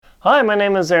Hi, my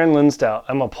name is Aaron Linsdau.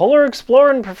 I'm a polar explorer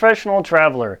and professional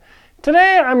traveler.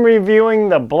 Today I'm reviewing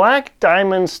the Black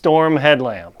Diamond Storm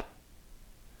headlamp.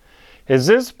 Is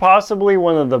this possibly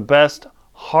one of the best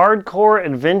hardcore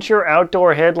adventure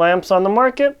outdoor headlamps on the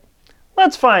market?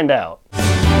 Let's find out.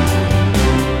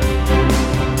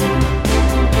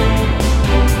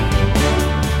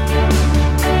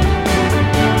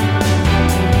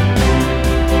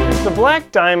 Is the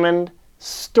Black Diamond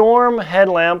Storm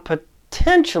headlamp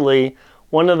potentially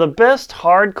one of the best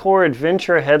hardcore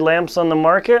adventure headlamps on the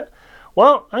market?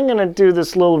 Well, I'm going to do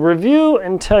this little review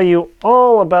and tell you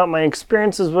all about my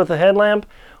experiences with the headlamp,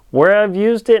 where I've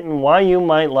used it, and why you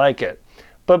might like it.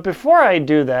 But before I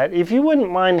do that, if you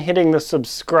wouldn't mind hitting the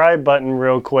subscribe button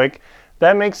real quick,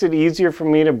 that makes it easier for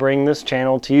me to bring this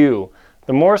channel to you.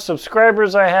 The more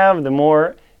subscribers I have, the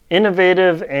more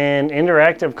innovative and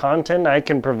interactive content I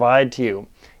can provide to you.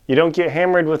 You don't get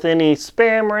hammered with any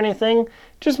spam or anything.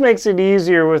 Just makes it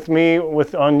easier with me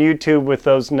on YouTube with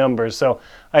those numbers. So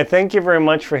I thank you very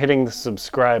much for hitting the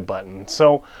subscribe button.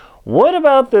 So what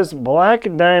about this Black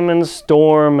Diamond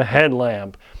Storm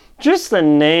headlamp? Just the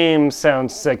name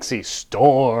sounds sexy,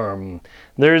 Storm.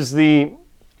 There's the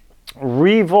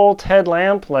Revolt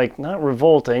headlamp, like not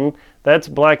revolting. That's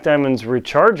Black Diamond's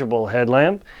rechargeable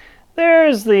headlamp.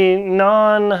 There's the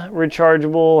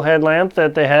non-rechargeable headlamp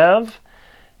that they have.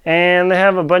 And they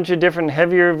have a bunch of different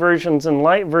heavier versions and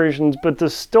light versions, but the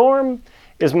Storm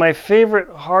is my favorite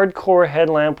hardcore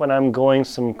headlamp when I'm going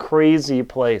some crazy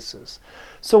places.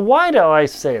 So why do I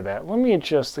say that? Let me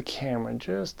adjust the camera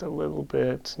just a little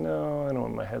bit. No, I don't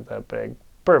want my head that big.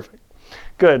 Perfect.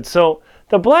 Good. So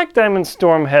the Black Diamond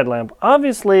Storm headlamp,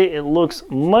 obviously it looks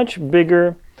much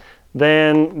bigger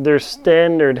than their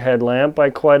standard headlamp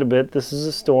by quite a bit. This is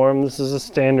a Storm. This is a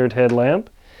standard headlamp.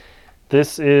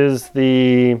 This is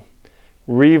the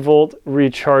Revolt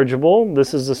rechargeable.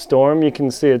 This is a Storm. You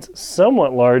can see it's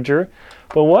somewhat larger.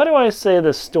 But why do I say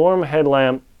the Storm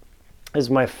headlamp is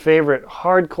my favorite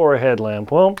hardcore headlamp?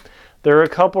 Well, there are a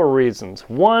couple reasons.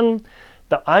 One,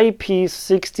 the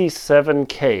IP67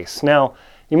 case. Now,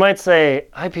 you might say,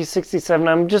 IP67,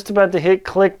 I'm just about to hit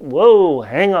click. Whoa,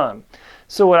 hang on.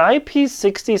 So what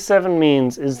IP67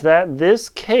 means is that this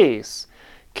case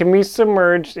can be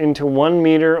submerged into 1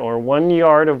 meter or 1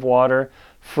 yard of water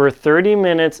for 30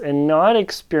 minutes and not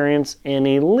experience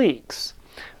any leaks.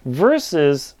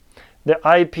 Versus the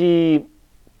I think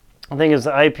it's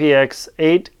the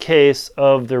IPX8 case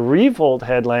of the Revolt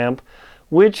headlamp,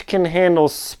 which can handle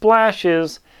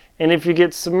splashes, and if you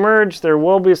get submerged, there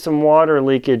will be some water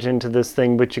leakage into this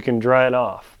thing, but you can dry it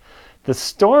off. The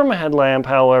Storm headlamp,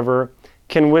 however,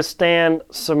 can withstand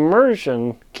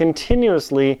submersion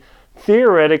continuously,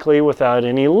 theoretically without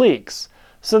any leaks.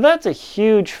 So that's a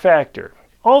huge factor.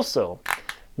 Also,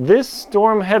 this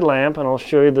Storm headlamp, and I'll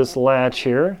show you this latch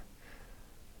here.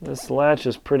 This latch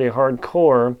is pretty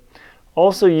hardcore.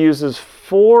 Also uses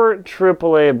 4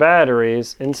 AAA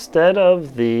batteries instead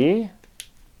of the,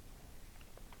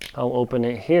 I'll open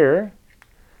it here,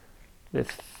 the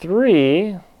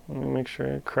 3, let me make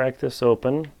sure I crack this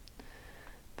open.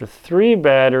 The 3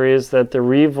 batteries that the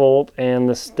Revolt and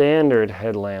the standard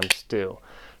headlamps do.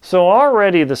 So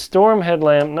already the Storm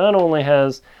headlamp not only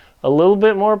has a little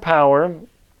bit more power,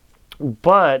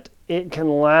 but it can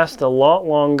last a lot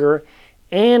longer,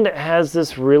 and it has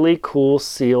this really cool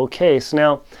seal case.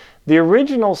 Now, the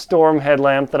original Storm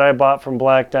headlamp that I bought from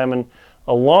Black Diamond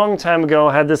a long time ago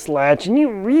had this latch, and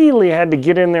you really had to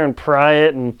get in there and pry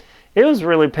it, and it was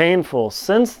really painful.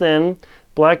 Since then,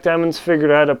 Black Diamond's figured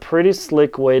out a pretty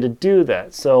slick way to do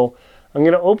that. So I'm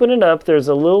going to open it up. There's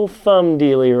a little thumb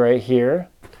dealy right here.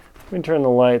 Let me turn the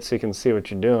light so you can see what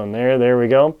you're doing. There we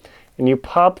go. And you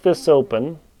pop this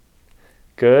open.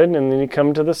 Good. And then you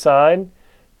come to the side,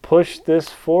 push this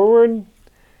forward,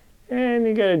 and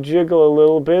you got to jiggle a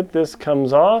little bit. This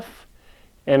comes off.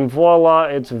 And voila,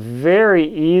 it's very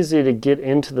easy to get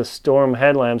into the Storm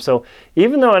headlamp. So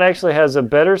even though it actually has a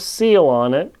better seal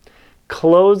on it,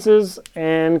 closes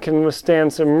and can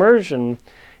withstand submersion,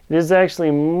 it is actually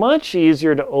much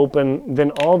easier to open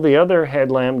than all the other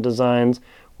headlamp designs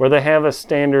where they have a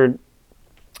standard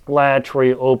latch where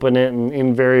you open it and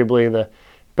invariably the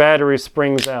battery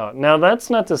springs out. Now that's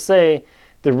not to say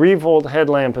the Revolt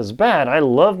headlamp is bad. I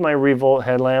love my Revolt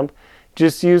headlamp.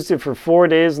 Just used it for 4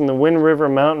 days in the Wind River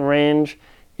mountain range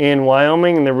in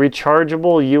Wyoming, and the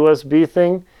rechargeable USB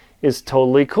thing is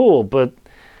totally cool. But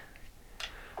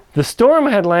the Storm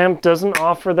headlamp doesn't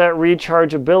offer that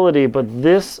rechargeability, but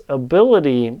this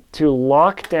ability to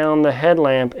lock down the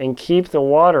headlamp and keep the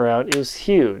water out is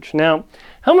huge. Now,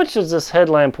 how much does this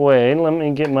headlamp weigh? Let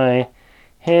me get my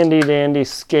handy dandy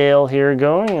scale here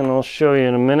going, and I'll show you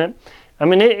in a minute. I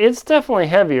mean, it's definitely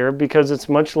heavier because it's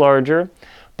much larger,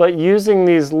 but using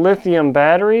these lithium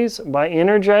batteries by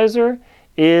Energizer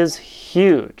is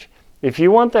huge. If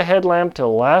you want the headlamp to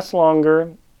last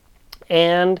longer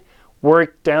and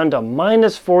work down to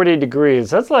minus 40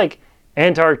 degrees, that's like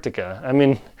Antarctica. I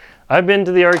mean, I've been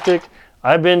to the Arctic,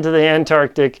 I've been to the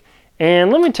Antarctic,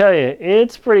 and let me tell you,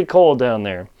 it's pretty cold down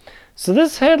there. So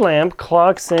this headlamp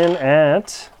clocks in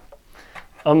at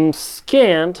a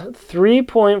scant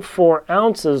 3.4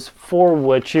 ounces for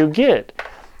what you get.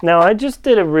 Now, I just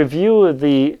did a review of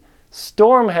the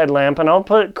Storm headlamp, and I'll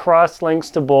put cross links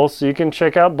to both so you can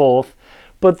check out both.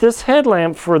 But this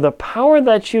headlamp, for the power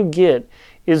that you get,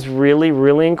 is really,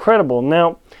 really incredible.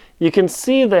 Now, you can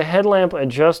see the headlamp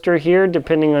adjuster here,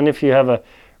 depending on if you have a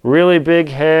really big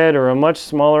head or a much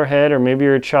smaller head, or maybe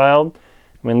you're a child.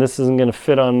 I mean, this isn't going to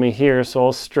fit on me here, so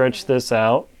I'll stretch this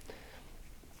out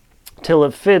till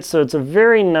it fits. So it's a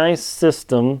very nice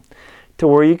system to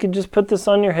where you can just put this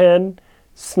on your head,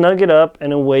 snug it up,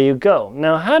 and away you go.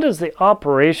 Now, how does the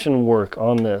operation work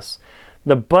on this?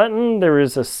 The button, there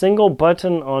is a single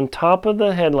button on top of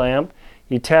the headlamp.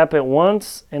 You tap it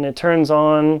once and it turns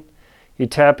on. You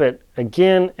tap it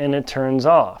again and it turns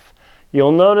off.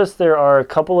 You'll notice there are a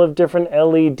couple of different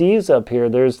LEDs up here.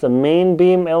 There's the main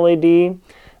beam LED,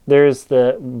 there's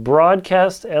the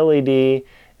broadcast LED,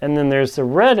 and then there's the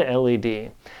red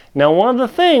LED. Now, one of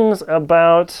the things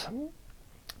about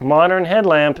modern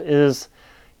headlamp is,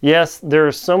 yes, there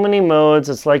are so many modes.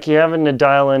 It's like you having to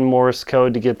dial in Morse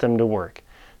code to get them to work.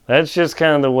 That's just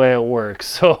kind of the way it works.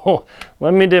 So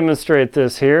let me demonstrate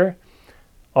this here.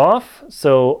 Off,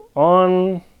 so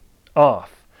on,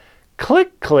 off.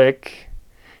 Click, click,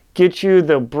 get you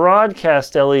the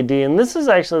broadcast LED, and this is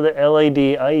actually the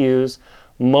LED I use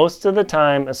most of the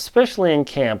time, especially in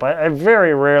camp. I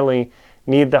very rarely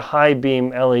need the high beam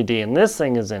LED, and this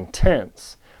thing is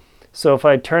intense. So if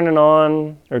I turn it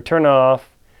on or turn it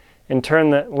off and turn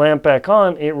the lamp back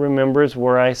on, it remembers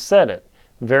where I set it.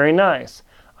 Very nice.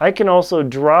 I can also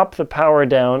drop the power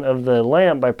down of the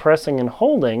lamp by pressing and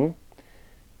holding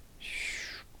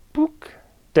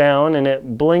down, and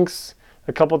it blinks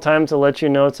a couple times to let you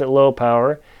know it's at low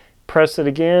power. Press it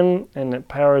again and it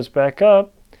powers back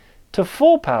up to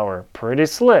full power. Pretty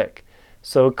slick.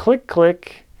 So click,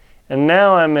 click, and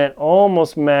now I'm at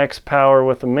almost max power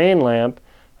with the main lamp.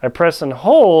 I press and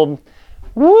hold.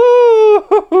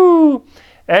 Woo!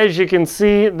 As you can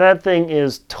see, that thing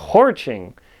is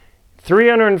torching.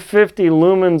 350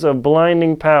 lumens of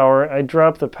blinding power. I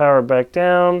drop the power back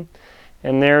down,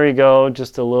 and there we go,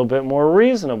 just a little bit more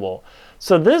reasonable.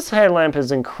 So this headlamp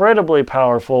is incredibly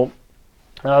powerful.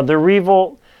 The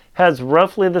Revolt has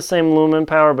roughly the same lumen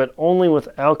power, but only with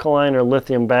alkaline or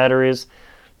lithium batteries.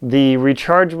 The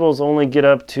rechargeables only get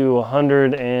up to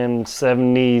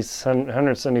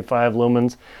 175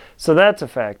 lumens, so that's a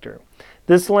factor.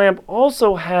 This lamp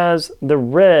also has the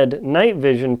red night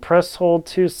vision. Press, hold,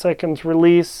 2 seconds,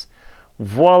 release.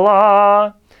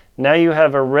 Voila! Now you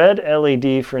have a red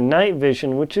LED for night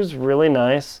vision, which is really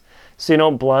nice, so you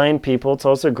don't blind people. It's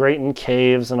also great in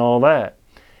caves and all that.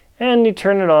 And you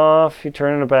turn it off, you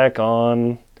turn it back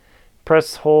on.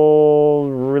 Press,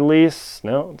 hold, release.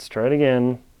 No, let's try it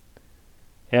again.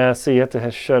 Yeah, see, you have to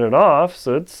shut it off,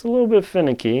 so it's a little bit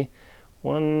finicky.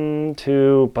 1,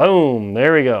 2, boom,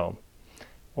 there we go.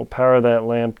 We'll power that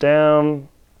lamp down.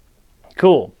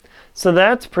 Cool. So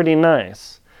that's pretty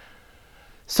nice.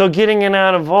 So getting it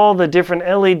out of all the different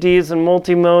LEDs and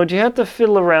multi-mode, you have to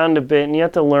fiddle around a bit and you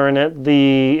have to learn it.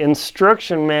 The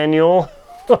instruction manual,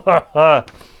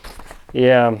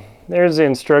 yeah, there's the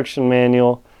instruction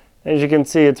manual. As you can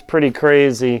see, it's pretty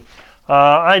crazy.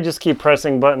 I just keep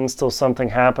pressing buttons till something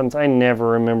happens. I never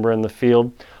remember in the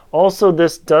field. Also,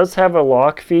 this does have a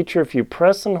lock feature. If you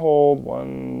press and hold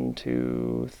 1,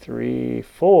 2, 3,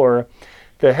 4,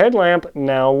 the headlamp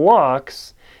now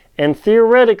locks, and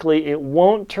theoretically it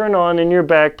won't turn on in your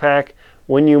backpack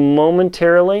when you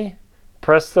momentarily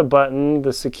press the button.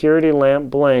 The security lamp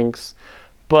blinks.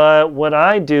 But what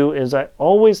I do is I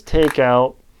always take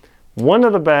out one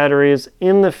of the batteries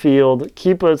in the field,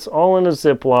 keep us all in a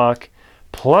Ziploc,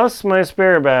 plus my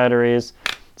spare batteries,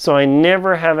 so I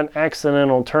never have an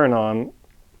accidental turn on,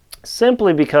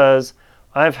 simply because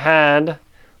I've had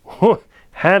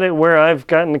it where I've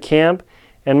gotten to camp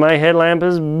and my headlamp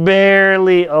is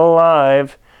barely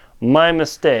alive. My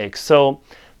mistake. So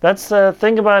that's the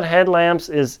thing about headlamps,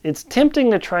 is it's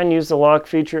tempting to try and use the lock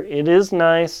feature. It is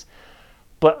nice,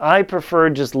 but I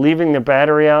prefer just leaving the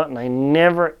battery out, and I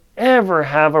never ever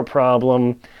have a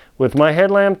problem with my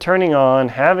headlamp turning on,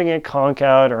 having it conk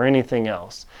out, or anything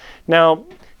else. Now,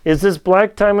 Is this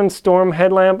Black Diamond Storm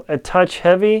headlamp a touch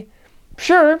heavy?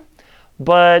 Sure,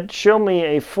 but show me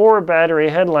a 4 battery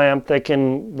headlamp that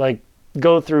can like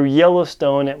go through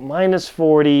Yellowstone at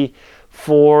 -40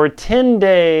 for 10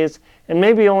 days and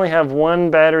maybe only have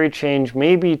 1 battery change,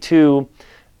 maybe 2,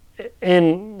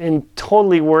 and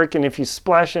totally work. And if you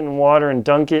splash it in water and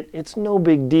dunk it, it's no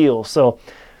big deal. So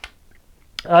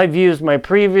I've used my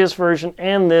previous version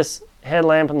and this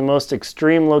headlamp in the most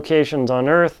extreme locations on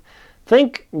Earth.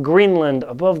 Think Greenland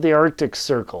above the Arctic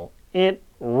Circle. It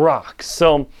rocks.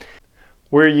 So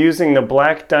we're using the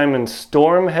Black Diamond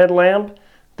Storm headlamp.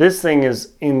 This thing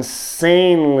is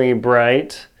insanely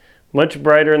bright, much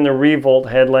brighter than the Revolt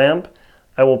headlamp.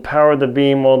 I will power the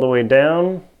beam all the way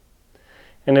down,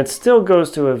 and it still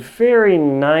goes to a very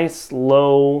nice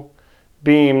low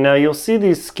beam. Now you'll see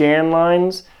these scan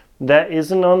lines. That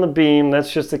isn't on the beam,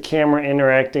 that's just the camera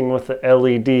interacting with the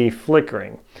LED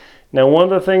flickering. Now one of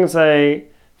the things I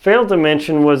failed to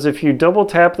mention was if you double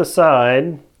tap the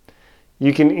side,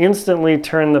 you can instantly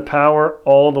turn the power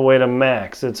all the way to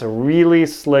max. It's a really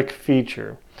slick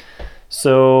feature.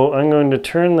 So I'm going to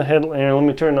turn the headlamp, let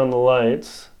me turn on the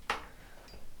lights.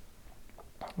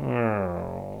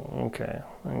 Okay,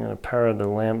 I'm going to power the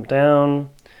lamp down.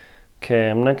 Okay,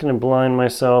 I'm not going to blind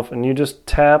myself, and you just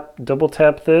tap, double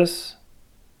tap this.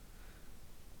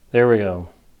 There we go.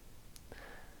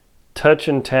 Touch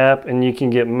and tap, and you can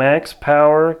get max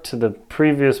power to the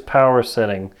previous power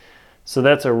setting. So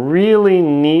that's a really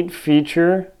neat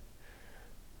feature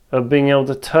of being able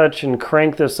to touch and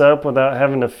crank this up without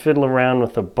having to fiddle around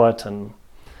with a button.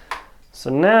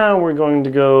 So now we're going to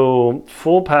go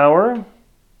full power.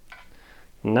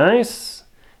 Nice.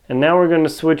 And now we're going to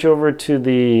switch over to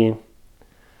the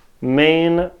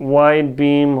main wide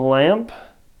beam lamp,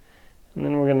 and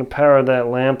then we're going to power that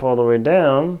lamp all the way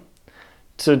down.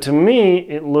 So to me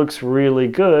it looks really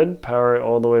good. Power it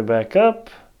all the way back up,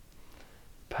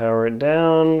 power it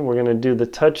down. We're going to do the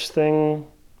touch thing,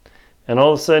 and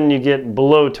all of a sudden you get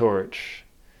blowtorch.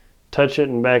 Touch it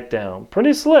and back down.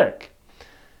 Pretty slick.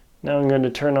 Now I'm going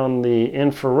to turn on the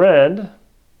infrared.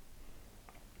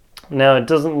 Now it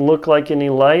doesn't look like any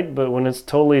light, but when it's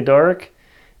totally dark,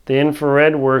 the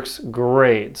infrared works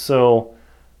great. So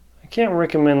I can't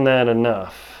recommend that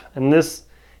enough. And this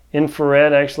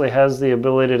infrared actually has the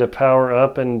ability to power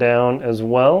up and down as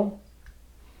well.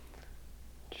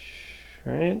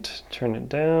 Right, turn it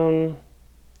down.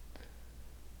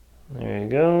 There you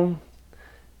go.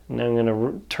 Now I'm going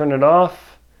to turn it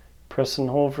off, press and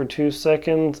hold for 2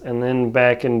 seconds, and then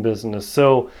back in business.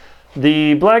 So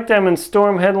the Black Diamond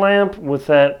Storm headlamp with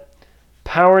that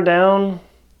power down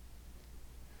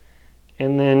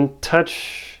and then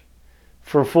touch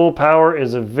for full power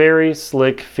is a very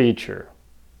slick feature.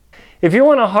 If you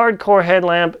want a hardcore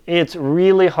headlamp, it's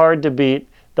really hard to beat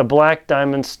the Black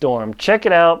Diamond Storm. Check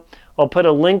it out. I'll put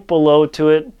a link below to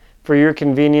it for your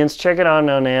convenience. Check it out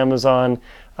on Amazon.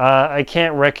 I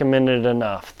can't recommend it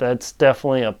enough. That's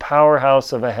definitely a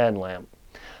powerhouse of a headlamp.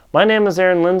 My name is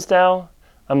Aaron Linsdau.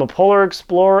 I'm a polar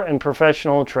explorer and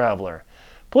professional traveler.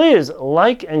 Please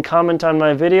like and comment on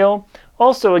my video.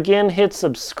 Also, again, hit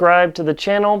subscribe to the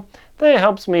channel. That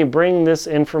helps me bring this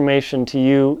information to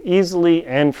you easily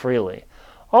and freely.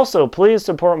 Also, please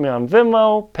support me on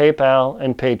Venmo, PayPal,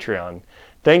 and Patreon.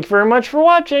 Thank you very much for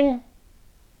watching.